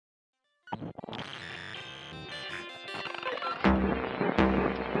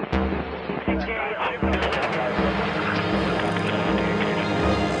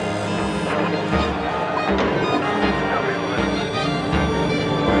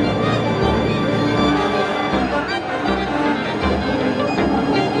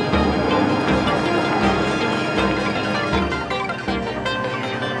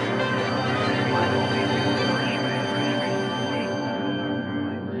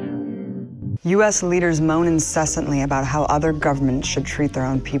U.S. leaders moan incessantly about how other governments should treat their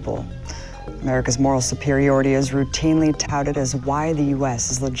own people. America's moral superiority is routinely touted as why the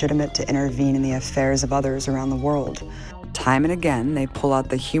U.S. is legitimate to intervene in the affairs of others around the world. Time and again, they pull out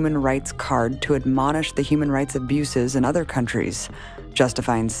the human rights card to admonish the human rights abuses in other countries,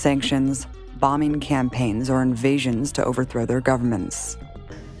 justifying sanctions, bombing campaigns, or invasions to overthrow their governments.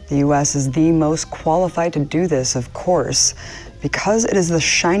 The U.S. is the most qualified to do this, of course, because it is the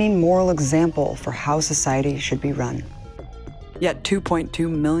shining moral example for how society should be run. Yet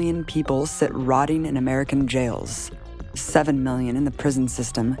 2.2 million people sit rotting in American jails, 7 million in the prison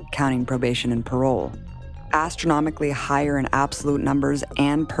system, counting probation and parole, astronomically higher in absolute numbers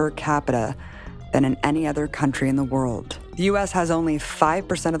and per capita than in any other country in the world. The U.S. has only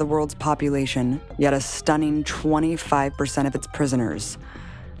 5% of the world's population, yet a stunning 25% of its prisoners,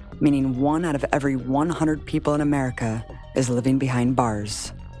 meaning 1 out of every 100 people in America is living behind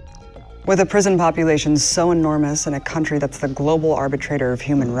bars. With a prison population so enormous in a country that's the global arbitrator of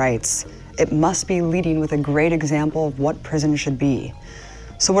human rights, it must be leading with a great example of what prison should be.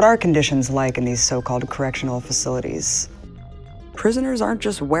 So what are conditions like in these so-called correctional facilities? Prisoners aren't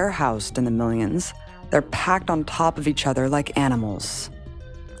just warehoused in the millions, they're packed on top of each other like animals.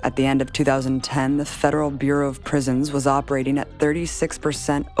 At the end of 2010, the Federal Bureau of Prisons was operating at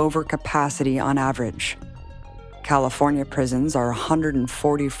 36% overcapacity on average. California prisons are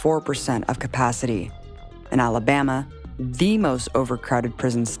 144% of capacity. In Alabama, the most overcrowded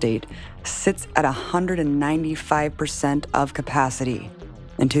prison state, sits at 195% of capacity.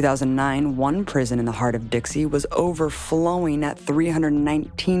 In 2009, one prison in the heart of Dixie was overflowing at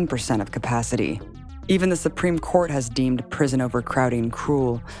 319% of capacity. Even the Supreme Court has deemed prison overcrowding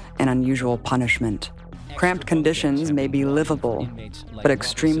cruel and unusual punishment. Cramped conditions may be livable, but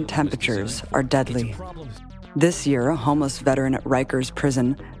extreme temperatures are deadly. This year, a homeless veteran at Rikers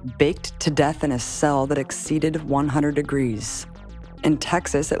Prison baked to death in a cell that exceeded 100 degrees. In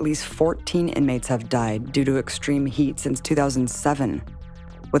Texas, at least 14 inmates have died due to extreme heat since 2007,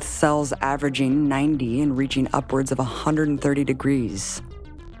 with cells averaging 90 and reaching upwards of 130 degrees.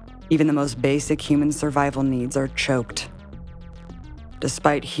 Even the most basic human survival needs are choked.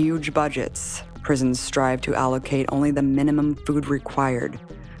 Despite huge budgets, prisons strive to allocate only the minimum food required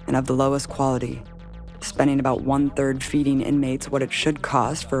and of the lowest quality, spending about 1/3 feeding inmates what it should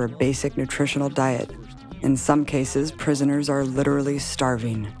cost for a basic nutritional diet. In some cases, prisoners are literally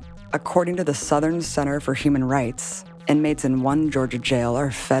starving. According to the Southern Center for Human Rights, inmates in one Georgia jail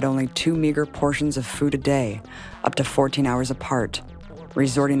are fed only 2 meager portions of food a day, up to 14 hours apart,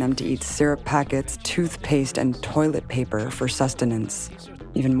 resorting them to eat syrup packets, toothpaste, and toilet paper for sustenance.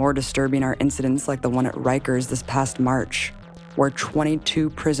 Even more disturbing are incidents like the one at Rikers this past March, where 22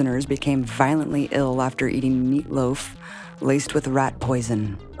 prisoners became violently ill after eating meatloaf laced with rat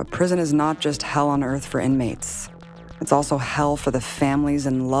poison. But prison is not just hell on earth for inmates. It's also hell for the families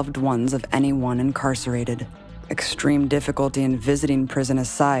and loved ones of anyone incarcerated. Extreme difficulty in visiting prison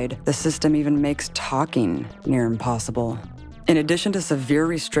aside, the system even makes talking near impossible. In addition to severe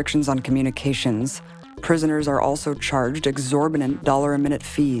restrictions on communications, prisoners are also charged exorbitant dollar-a-minute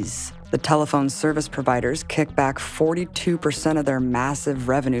fees. The telephone service providers kick back 42% of their massive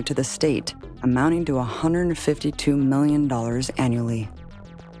revenue to the state, amounting to $152 million annually.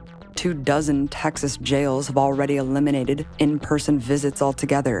 24 Texas jails have already eliminated in-person visits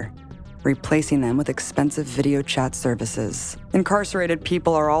altogether, replacing them with expensive video chat services. Incarcerated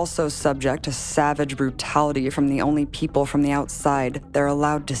people are also subject to savage brutality from the only people from the outside they're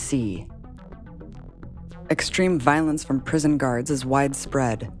allowed to see. Extreme violence from prison guards is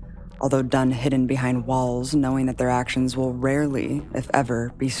widespread, although done hidden behind walls, knowing that their actions will rarely, if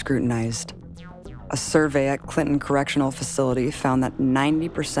ever, be scrutinized. A survey at Clinton Correctional Facility found that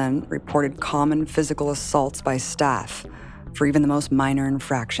 90% reported common physical assaults by staff for even the most minor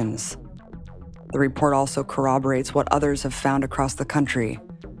infractions. The report also corroborates what others have found across the country,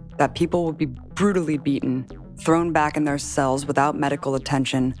 that people will be brutally beaten, thrown back in their cells without medical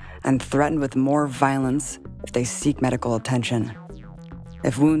attention, and threatened with more violence if they seek medical attention.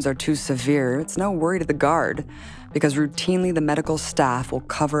 If wounds are too severe, it's no worry to the guard, because routinely the medical staff will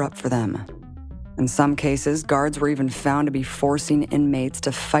cover up for them. In some cases, guards were even found to be forcing inmates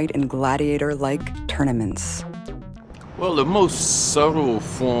to fight in gladiator-like tournaments. Well, the most subtle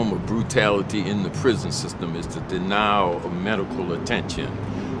form of brutality in the prison system is the denial of medical attention.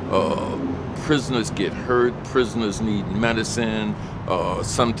 Prisoners get hurt, prisoners need medicine.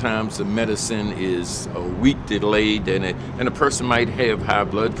 Sometimes the medicine is a week delayed, and a person might have high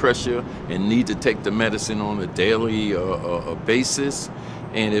blood pressure and need to take the medicine on a daily basis,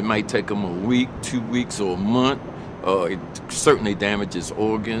 and it might take them a week, 2 weeks, or a month. It certainly damages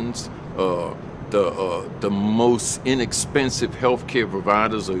organs. The most inexpensive healthcare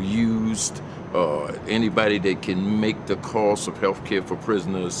providers are used. Anybody that can make the cost of healthcare for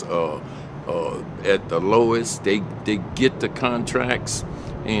prisoners at the lowest, they get the contracts,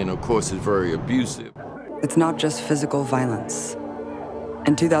 and of course it's very abusive. It's not just physical violence.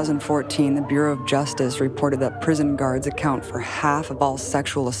 In 2014, the Bureau of Justice reported that prison guards account for half of all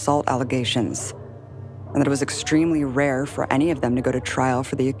sexual assault allegations, and that it was extremely rare for any of them to go to trial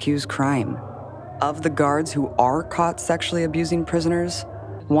for the accused crime. Of the guards who are caught sexually abusing prisoners,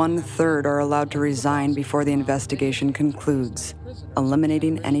 1/3 are allowed to resign before the investigation concludes,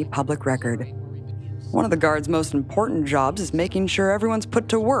 eliminating any public record. One of the guards' most important jobs is making sure everyone's put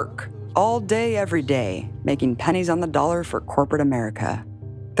to work, all day, every day, making pennies on the dollar for corporate America.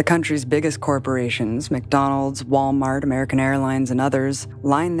 The country's biggest corporations, McDonald's, Walmart, American Airlines, and others,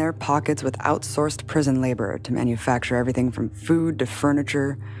 line their pockets with outsourced prison labor to manufacture everything from food to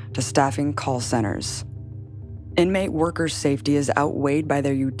furniture to staffing call centers. Inmate workers' safety is outweighed by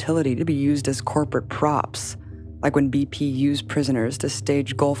their utility to be used as corporate props, like when BP used prisoners to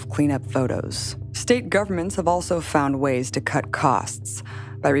stage Gulf cleanup photos. State governments have also found ways to cut costs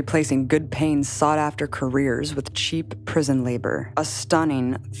by replacing good-paying, sought-after careers with cheap prison labor. A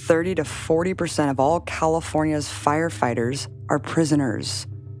stunning 30 to 40% of all California's firefighters are prisoners,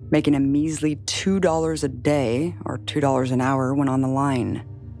 making a measly $2 a day, or $2 an hour when on the line.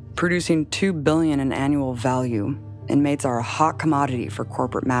 Producing $2 billion in annual value, inmates are a hot commodity for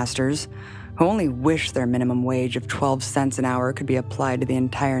corporate masters who only wish their minimum wage of 12 cents an hour could be applied to the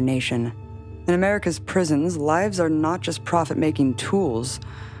entire nation. In America's prisons, lives are not just profit-making tools,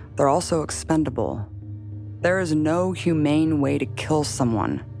 they're also expendable. There is no humane way to kill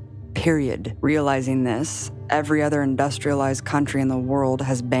someone, period. Realizing this, every other industrialized country in the world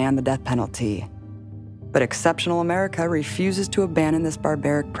has banned the death penalty. But exceptional America refuses to abandon this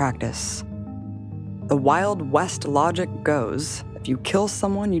barbaric practice. The Wild West logic goes, if you kill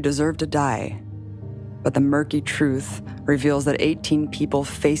someone, you deserve to die. But the murky truth reveals that 18 people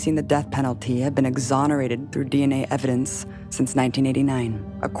facing the death penalty have been exonerated through DNA evidence since 1989.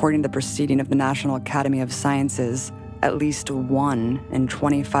 According to the proceeding of the National Academy of Sciences, at least 1 in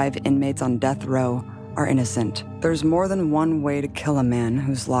 25 inmates on death row are innocent. There's more than one way to kill a man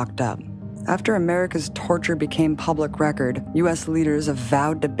who's locked up. After America's torture became public record, U.S. leaders have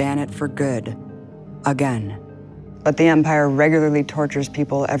vowed to ban it for good. Again. But the empire regularly tortures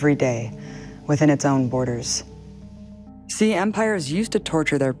people every day within its own borders. See, empires used to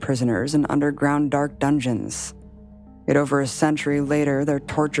torture their prisoners in underground dark dungeons. Yet over a century later, they're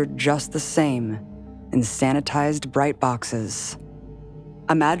tortured just the same in sanitized bright boxes.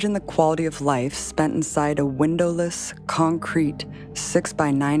 Imagine the quality of life spent inside a windowless, concrete, 6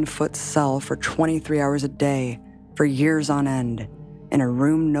 by 9 foot cell for 23 hours a day, for years on end, in a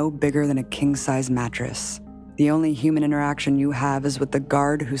room no bigger than a king-size mattress. The only human interaction you have is with the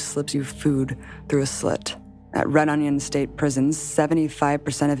guard who slips you food through a slit. At Red Onion State Prisons,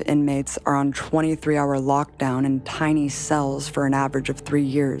 75% of inmates are on 23-hour lockdown in tiny cells for an average of 3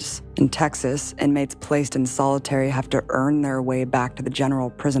 years. In Texas, inmates placed in solitary have to earn their way back to the general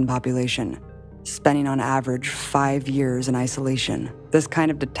prison population, spending on average 5 years in isolation. This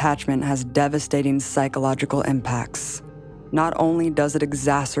kind of detachment has devastating psychological impacts. Not only does it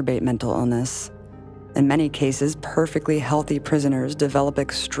exacerbate mental illness, in many cases, perfectly healthy prisoners develop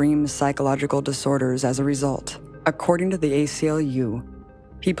extreme psychological disorders as a result. According to the ACLU,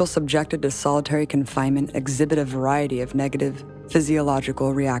 people subjected to solitary confinement exhibit a variety of negative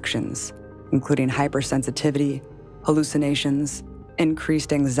physiological reactions, including hypersensitivity, hallucinations,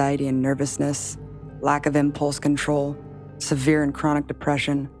 increased anxiety and nervousness, lack of impulse control, severe and chronic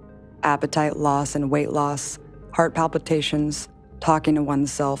depression, appetite loss and weight loss, heart palpitations, talking to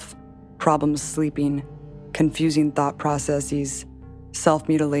oneself, problems sleeping, confusing thought processes,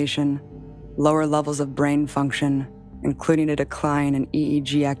 self-mutilation, lower levels of brain function, including a decline in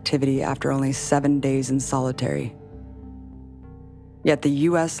EEG activity after only 7 days in solitary. Yet the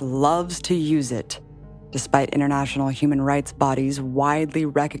U.S. loves to use it, despite international human rights bodies widely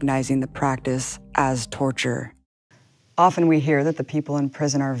recognizing the practice as torture. Often we hear that the people in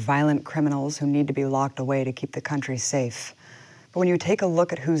prison are violent criminals who need to be locked away to keep the country safe. But when you take a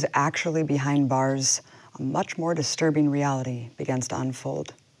look at who's actually behind bars, a much more disturbing reality begins to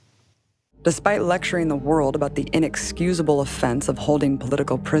unfold. Despite lecturing the world about the inexcusable offense of holding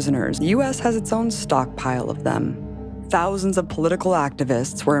political prisoners, the U.S. has its own stockpile of them. Thousands of political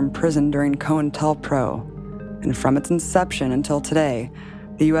activists were imprisoned during COINTELPRO, and from its inception until today,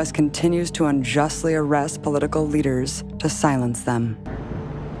 the U.S. continues to unjustly arrest political leaders to silence them.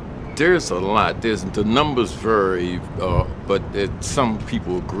 There's a lot. The numbers vary, but some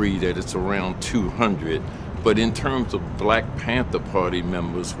people agree that it's around 200. But in terms of Black Panther Party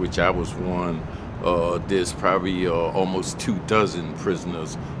members, which I was one, there's probably almost 24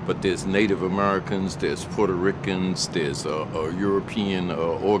 prisoners. But there's Native Americans, there's Puerto Ricans, there's European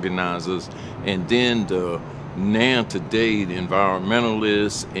organizers, and then now today the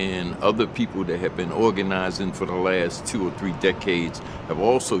environmentalists and other people that have been organizing for the last 2 or 3 decades have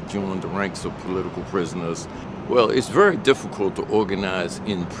also joined the ranks of political prisoners. Well, it's very difficult to organize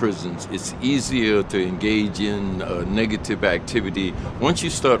in prisons. It's easier to engage in negative activity. Once you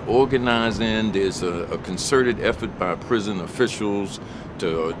start organizing, there's a concerted effort by prison officials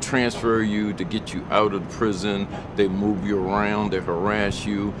to transfer you, to get you out of the prison. They move you around, they harass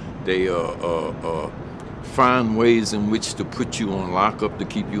you, they find ways in which to put you on lockup to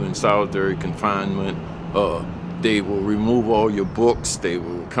keep you in solitary confinement. They will remove all your books. They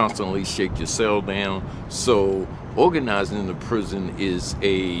will constantly shake your cell down. So organizing in the prison is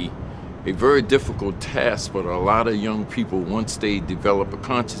a very difficult task, but a lot of young people, once they develop a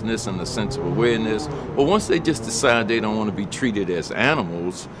consciousness and a sense of awareness, or once they just decide they don't want to be treated as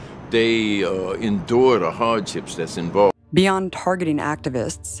animals, they endure the hardships that's involved. Beyond targeting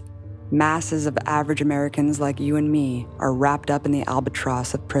activists, masses of average Americans like you and me are wrapped up in the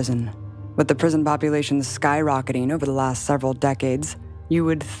albatross of prison. With the prison population skyrocketing over the last several decades, you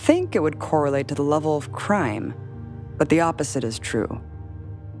would think it would correlate to the level of crime, but the opposite is true.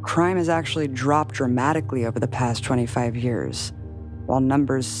 Crime has actually dropped dramatically over the past 25 years, while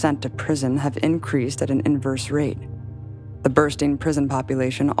numbers sent to prison have increased at an inverse rate. The bursting prison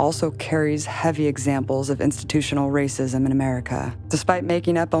population also carries heavy examples of institutional racism in America. Despite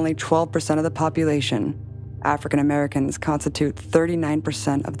making up only 12% of the population, African Americans constitute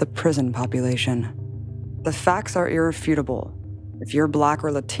 39% of the prison population. The facts are irrefutable. If you're Black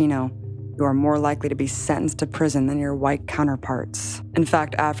or Latino, you are more likely to be sentenced to prison than your white counterparts. In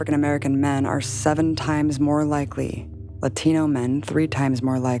fact, African American men are 7 times more likely, Latino men 3 times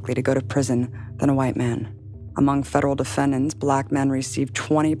more likely to go to prison than a white man. Among federal defendants, Black men receive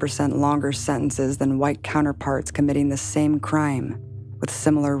 20% longer sentences than white counterparts committing the same crime, with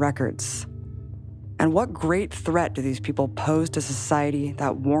similar records. And what great threat do these people pose to society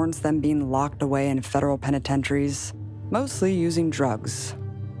that warrants them being locked away in federal penitentiaries, mostly using drugs?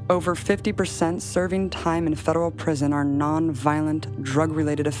 Over 50% serving time in federal prison are non-violent,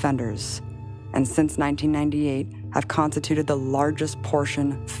 drug-related offenders, and since 1998 have constituted the largest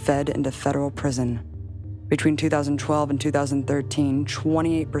portion fed into federal prison. Between 2012 and 2013,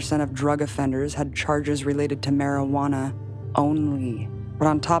 28% of drug offenders had charges related to marijuana only. But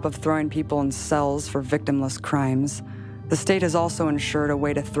on top of throwing people in cells for victimless crimes, the state has also ensured a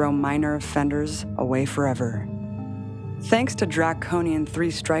way to throw minor offenders away forever. Thanks to draconian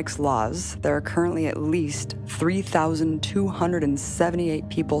 3 strikes laws, there are currently at least 3,278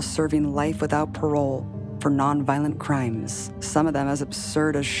 people serving life without parole for nonviolent crimes, some of them as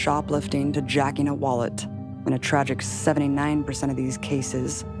absurd as shoplifting to jacking a wallet. In a tragic 79% of these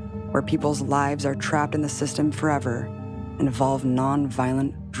cases, where people's lives are trapped in the system forever, involve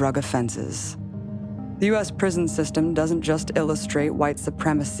non-violent drug offenses. The U.S. prison system doesn't just illustrate white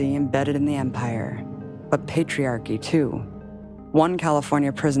supremacy embedded in the empire, but patriarchy too. One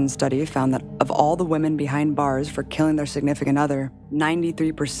California prison study found that of all the women behind bars for killing their significant other,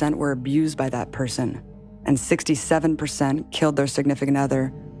 93% were abused by that person, and 67% killed their significant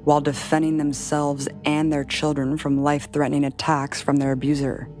other while defending themselves and their children from life-threatening attacks from their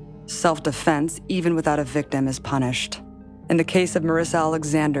abuser. Self-defense, even without a victim, is punished. In the case of Marissa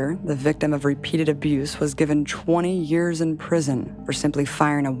Alexander, the victim of repeated abuse was given 20 years in prison for simply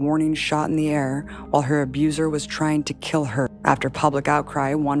firing a warning shot in the air while her abuser was trying to kill her. After public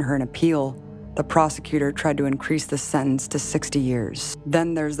outcry won her an appeal, the prosecutor tried to increase the sentence to 60 years.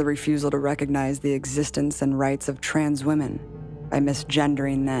 Then there's the refusal to recognize the existence and rights of trans women by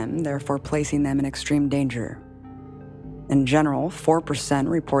misgendering them, therefore placing them in extreme danger. In general, 4%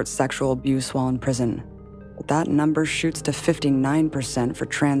 report sexual abuse while in prison, but that number shoots to 59% for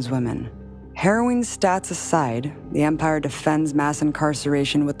trans women. Harrowing stats aside, the empire defends mass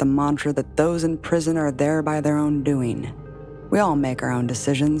incarceration with the mantra that those in prison are there by their own doing. We all make our own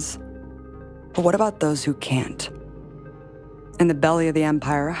decisions. But what about those who can't? In the belly of the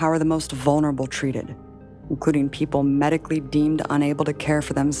empire, how are the most vulnerable treated, including people medically deemed unable to care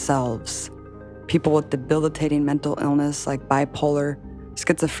for themselves, people with debilitating mental illness like bipolar,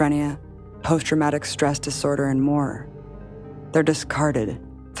 schizophrenia, post-traumatic stress disorder, and more? They're discarded,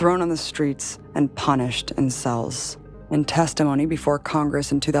 thrown on the streets, and punished in cells. In testimony before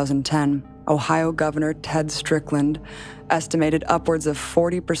Congress in 2010, Ohio Governor Ted Strickland estimated upwards of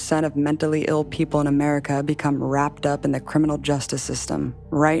 40% of mentally ill people in America become wrapped up in the criminal justice system.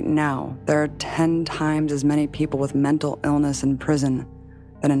 Right now, there are 10 times as many people with mental illness in prison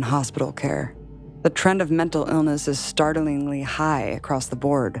than in hospital care. The trend of mental illness is startlingly high across the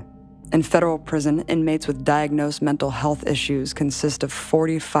board. In federal prison, inmates with diagnosed mental health issues consist of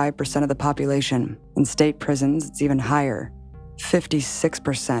 45% of the population. In state prisons, it's even higher,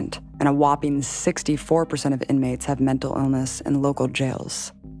 56%, and a whopping 64% of inmates have mental illness in local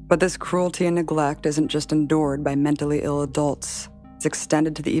jails. But this cruelty and neglect isn't just endured by mentally ill adults. It's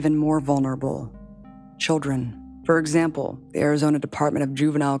extended to the even more vulnerable, children. For example, the Arizona Department of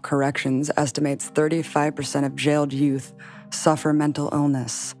Juvenile Corrections estimates 35% of jailed youth suffer mental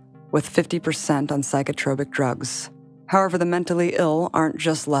illness, with 50% on psychotropic drugs. However, the mentally ill aren't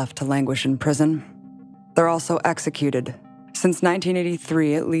just left to languish in prison. They're also executed. Since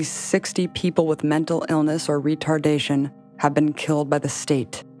 1983, at least 60 people with mental illness or retardation have been killed by the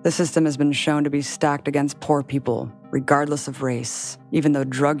state. The system has been shown to be stacked against poor people, regardless of race. Even though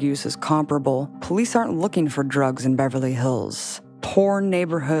drug use is comparable, police aren't looking for drugs in Beverly Hills. Poor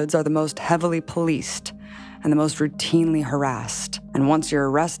neighborhoods are the most heavily policed and the most routinely harassed. And once you're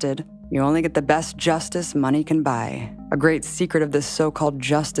arrested, you only get the best justice money can buy. A great secret of this so-called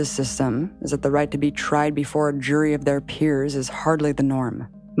justice system is that the right to be tried before a jury of their peers is hardly the norm.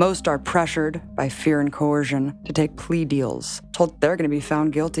 Most are pressured by fear and coercion to take plea deals, told they're going to be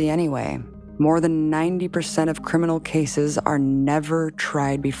found guilty anyway. More than 90% of criminal cases are never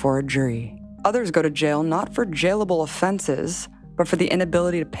tried before a jury. Others go to jail not for jailable offenses, but for the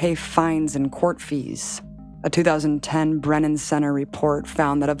inability to pay fines and court fees. A 2010 Brennan Center report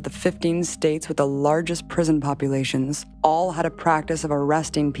found that of the 15 states with the largest prison populations, all had a practice of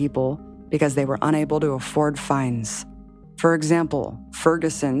arresting people because they were unable to afford fines. For example,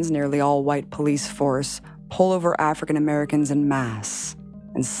 Ferguson's nearly all-white police force pull over African Americans en masse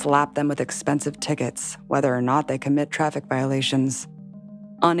and slap them with expensive tickets, whether or not they commit traffic violations.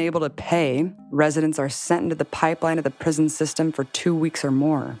 Unable to pay, residents are sent into the pipeline of the prison system for 2 weeks or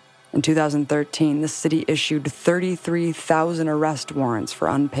more. In 2013, the city issued 33,000 arrest warrants for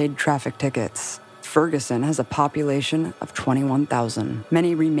unpaid traffic tickets. Ferguson has a population of 21,000.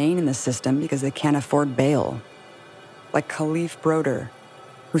 Many remain in the system because they can't afford bail. Like Khalif Broder,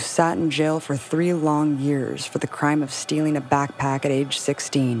 who sat in jail for 3 long years for the crime of stealing a backpack at age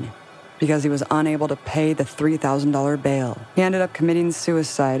 16 because he was unable to pay the $3,000 bail. He ended up committing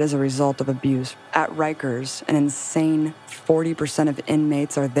suicide as a result of abuse. At Rikers, an insane 40% of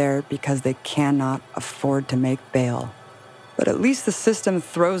inmates are there because they cannot afford to make bail. But at least the system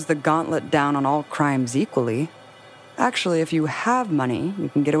throws the gauntlet down on all crimes equally. Actually, if you have money, you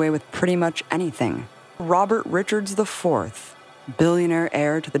can get away with pretty much anything. Robert Richards IV, billionaire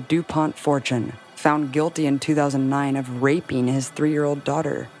heir to the DuPont fortune, found guilty in 2009 of raping his 3-year-old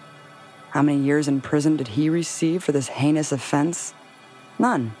daughter. How many years in prison did he receive for this heinous offense?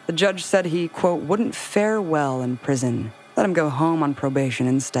 None. The judge said he, quote, wouldn't fare well in prison. Let him go home on probation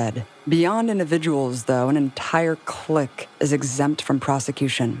instead. Beyond individuals, though, an entire clique is exempt from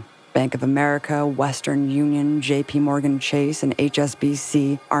prosecution. Bank of America, Western Union, JP Morgan Chase, and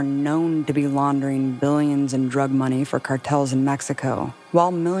HSBC are known to be laundering billions in drug money for cartels in Mexico,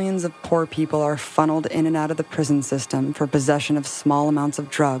 while millions of poor people are funneled in and out of the prison system for possession of small amounts of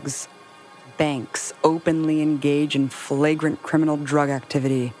drugs. Banks openly engage in flagrant criminal drug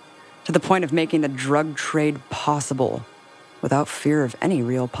activity to the point of making the drug trade possible without fear of any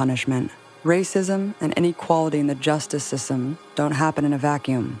real punishment. Racism and inequality in the justice system don't happen in a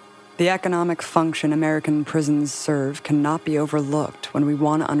vacuum. The economic function American prisons serve cannot be overlooked when we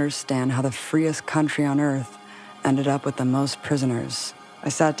want to understand how the freest country on earth ended up with the most prisoners. I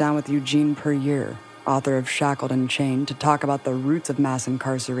sat down with Eugene Puryear, author of Shackled and Chained, to talk about the roots of mass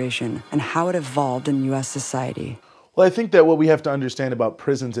incarceration and how it evolved in U.S. society. Well, I think that what we have to understand about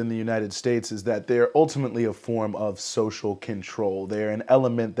prisons in the United States is that they're ultimately a form of social control. They're an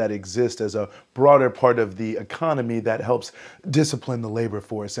element that exists as a broader part of the economy that helps discipline the labor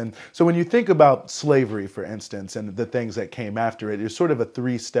force. And so when you think about slavery, for instance, and the things that came after it, it's sort of a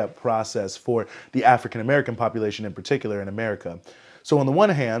three-step process for the African American population in particular in America. So on the one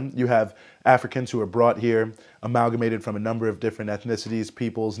hand, you have Africans who are brought here, amalgamated from a number of different ethnicities,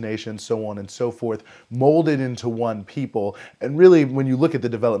 peoples, nations, so on and so forth, molded into one people. And really, when you look at the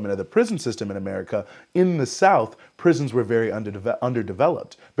development of the prison system in America, in the South, prisons were very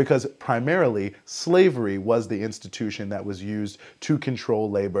underdeveloped because primarily slavery was the institution that was used to control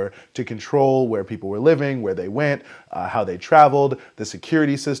labor, to control where people were living, where they went, how they traveled, the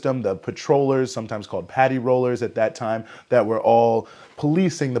security system, the patrollers, sometimes called paddy rollers at that time, that were all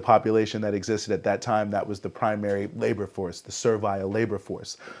policing the population that existed at that time. That was the primary labor force, the servile labor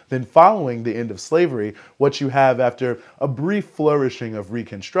force. Then following the end of slavery, what you have after a brief flourishing of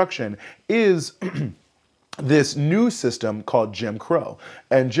Reconstruction is this new system called Jim Crow.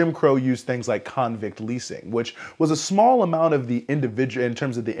 And Jim Crow used things like convict leasing, which was a small amount of the individual, in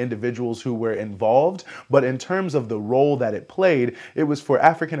terms of the individuals who were involved, but in terms of the role that it played, it was for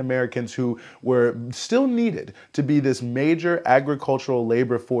African Americans who were still needed to be this major agricultural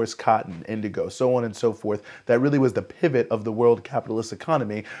labor force, cotton, indigo, so on and so forth. That really was the pivot of the world capitalist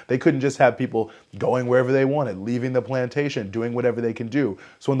economy. They couldn't just have people going wherever they wanted, leaving the plantation, doing whatever they can do.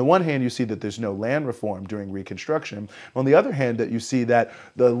 So on the one hand, you see that there's no land reform during Reconstruction. On the other hand, that you see that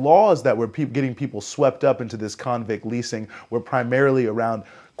the laws that were getting people swept up into this convict leasing were primarily around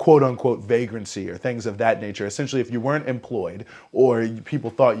quote unquote vagrancy or things of that nature. Essentially, if you weren't employed or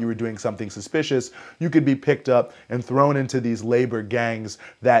people thought you were doing something suspicious, you could be picked up and thrown into these labor gangs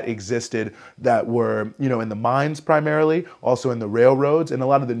that existed that were, in the mines primarily, also in the railroads and a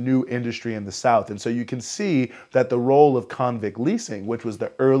lot of the new industry in the South. And so you can see that the role of convict leasing, which was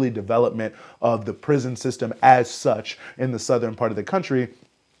the early development of the prison system as such in the southern part of the country,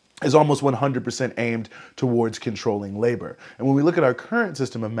 is almost 100% aimed towards controlling labor. And when we look at our current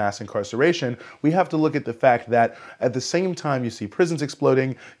system of mass incarceration, we have to look at the fact that at the same time you see prisons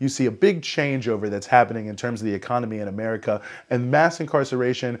exploding, you see a big changeover that's happening in terms of the economy in America, and mass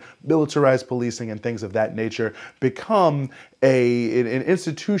incarceration, militarized policing, and things of that nature become an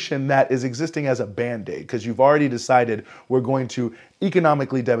institution that is existing as a band-aid, because you've already decided we're going to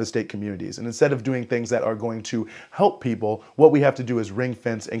economically devastate communities. And instead of doing things that are going to help people, what we have to do is ring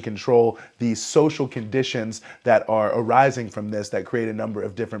fence and control the social conditions that are arising from this that create a number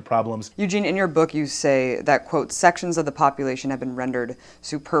of different problems. Eugene, in your book, you say that, quote, sections of the population have been rendered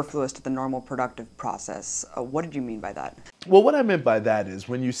superfluous to the normal productive process. What did you mean by that? Well, what I meant by that is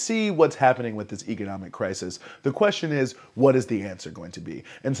when you see what's happening with this economic crisis, the question is, what is the answer going to be?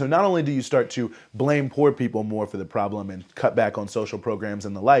 And so not only do you start to blame poor people more for the problem and cut back on social programs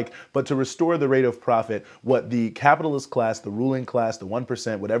and the like, but to restore the rate of profit, what the capitalist class, the ruling class, the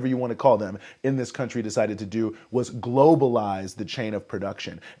 1%, whatever you want to call them, in this country decided to do was globalize the chain of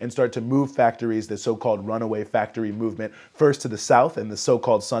production and start to move factories, the so-called runaway factory movement, first to the South and the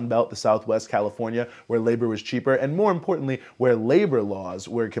so-called Sun Belt, the Southwest California, where labor was cheaper, and more importantly, where labor laws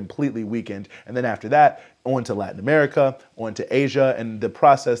were completely weakened. And then after that, on to Latin America, on to Asia, and the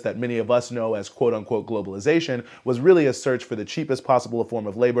process that many of us know as quote-unquote globalization was really a search for the cheapest possible form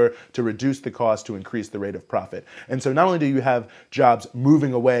of labor to reduce the cost to increase the rate of profit. And so not only do you have jobs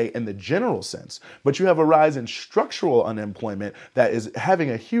moving away in the general sense, but you have a rise in structural unemployment that is having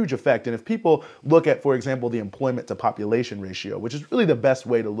a huge effect. And if people look at, for example, the employment to population ratio, which is really the best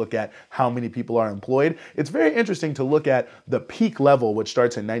way to look at how many people are employed, it's very interesting to look at the peak level, which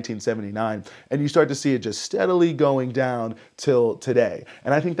starts in 1979, and you start to see it just steadily going down till today.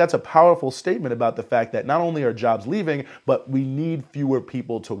 And I think that's a powerful statement about the fact that not only are jobs leaving, but we need fewer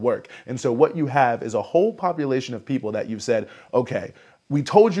people to work. And so what you have is a whole population of people that you've said, okay, we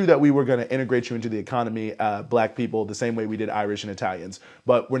told you that we were going to integrate you into the economy, black people, the same way we did Irish and Italians,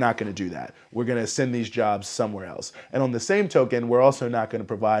 but we're not going to do that. We're going to send these jobs somewhere else. And on the same token, we're also not going to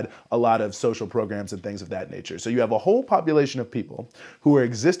provide a lot of social programs and things of that nature. So you have a whole population of people who are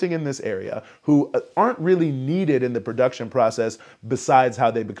existing in this area who aren't really needed in the production process besides how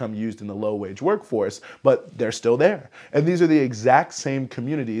they become used in the low-wage workforce, but they're still there. And these are the exact same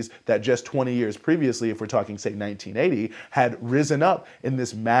communities that just 20 years previously, if we're talking, say, 1980, had risen up in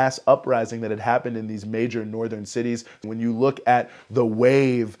this mass uprising that had happened in these major northern cities. When you look at the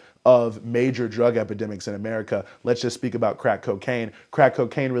wave of major drug epidemics in America. Let's just speak about crack cocaine. Crack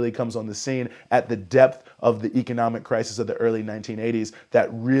cocaine really comes on the scene at the depth of the economic crisis of the early 1980s that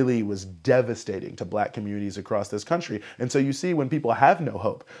really was devastating to Black communities across this country. And so you see when people have no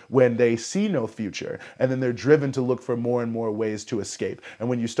hope, when they see no future, and then they're driven to look for more and more ways to escape. And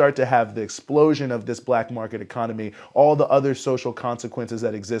when you start to have the explosion of this black market economy, all the other social consequences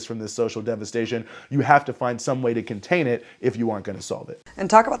that exist from this social devastation, you have to find some way to contain it if you aren't going to solve it. And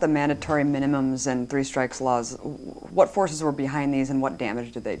talk about the mandatory minimums and three strikes laws. What forces were behind these and what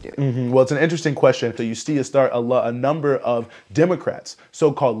damage did they do? Well, it's an interesting question. So you see a number of Democrats,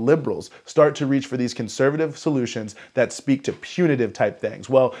 so-called liberals, start to reach for these conservative solutions that speak to punitive type things.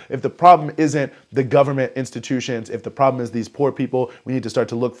 Well, if the problem isn't the government institutions, if the problem is these poor people, we need to start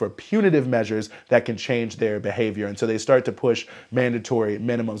to look for punitive measures that can change their behavior. And so they start to push mandatory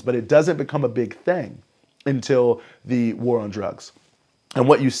minimums, but it doesn't become a big thing until the war on drugs. And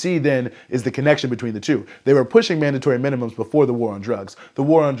what you see then is the connection between the two. They were pushing mandatory minimums before the war on drugs. The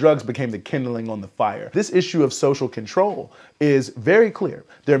war on drugs became the kindling on the fire. This issue of social control is very clear.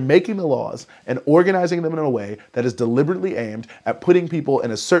 They're making the laws and organizing them in a way that is deliberately aimed at putting people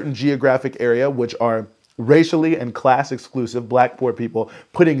in a certain geographic area, which are racially and class exclusive Black poor people,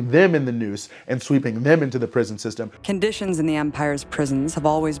 putting them in the noose and sweeping them into the prison system. Conditions in the empire's prisons have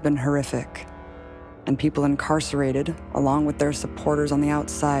always been horrific. And people incarcerated, along with their supporters on the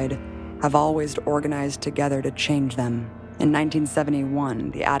outside, have always organized together to change them. In 1971,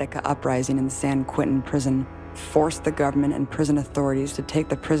 the Attica uprising in the San Quentin prison forced the government and prison authorities to take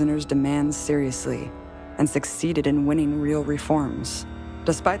the prisoners' demands seriously and succeeded in winning real reforms.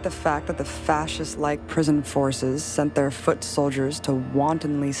 Despite the fact that the fascist-like prison forces sent their foot soldiers to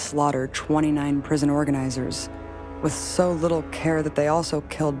wantonly slaughter 29 prison organizers, with so little care that they also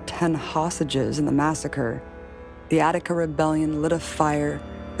killed 10 hostages in the massacre, the Attica Rebellion lit a fire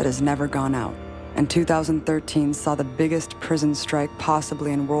that has never gone out. And 2013 saw the biggest prison strike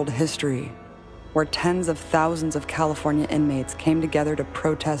possibly in world history, where tens of thousands of California inmates came together to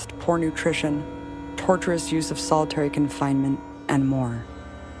protest poor nutrition, torturous use of solitary confinement, and more.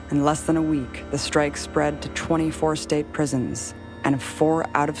 In less than a week, the strike spread to 24 state prisons and 4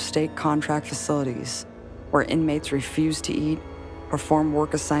 out-of-state contract facilities, where inmates refuse to eat, perform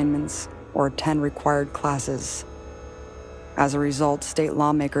work assignments, or attend required classes. As a result, state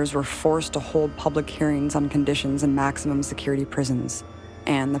lawmakers were forced to hold public hearings on conditions in maximum security prisons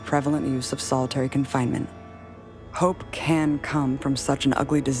and the prevalent use of solitary confinement. Hope can come from such an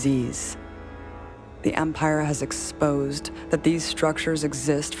ugly disease. The empire has exposed that these structures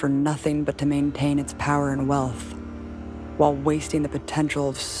exist for nothing but to maintain its power and wealth, while wasting the potential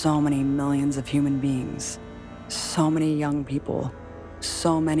of so many millions of human beings, so many young people,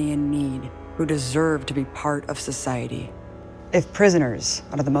 so many in need who deserve to be part of society. If prisoners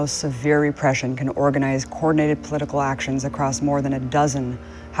under the most severe repression can organize coordinated political actions across more than a dozen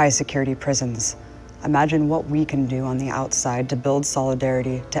high-security prisons, imagine what we can do on the outside to build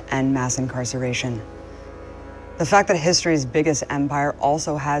solidarity to end mass incarceration. The fact that history's biggest empire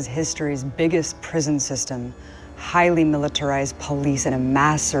also has history's biggest prison system, highly militarized police, and a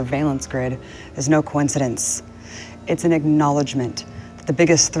mass surveillance grid is no coincidence. It's an acknowledgement that the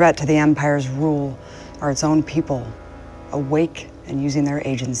biggest threat to the empire's rule are its own people, awake and using their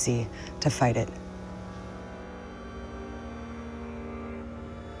agency to fight it.